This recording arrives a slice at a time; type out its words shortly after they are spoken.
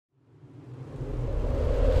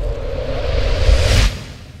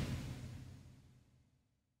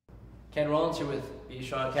Ken Rollins here with Be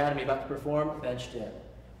Strong Academy, about to perform bench dip.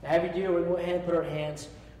 Now, have you do, we're going to go ahead and put our hands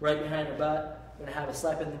right behind our butt. We're going to have a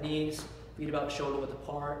slap in the knees, feet about shoulder width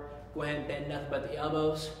apart. Go ahead and bend nothing but the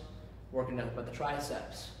elbows, working nothing but the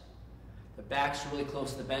triceps. The back's really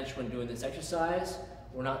close to the bench when doing this exercise.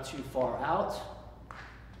 We're not too far out.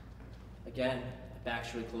 Again, the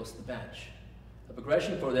back's really close to the bench. The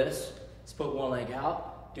progression for this is put one leg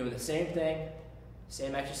out, doing the same thing,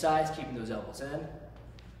 same exercise, keeping those elbows in.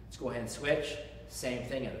 Let's go ahead and switch. Same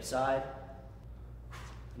thing, other side.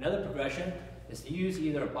 Another progression is to use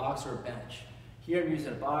either a box or a bench. Here I'm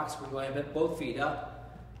using a box. We're going to put both feet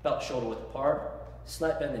up, belt shoulder width apart,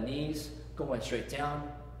 slight bend the knees, going straight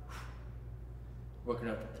down, working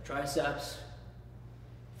up the triceps,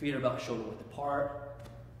 feet are about shoulder width apart,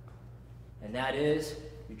 and that is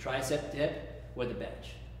your tricep dip with the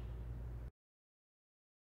bench.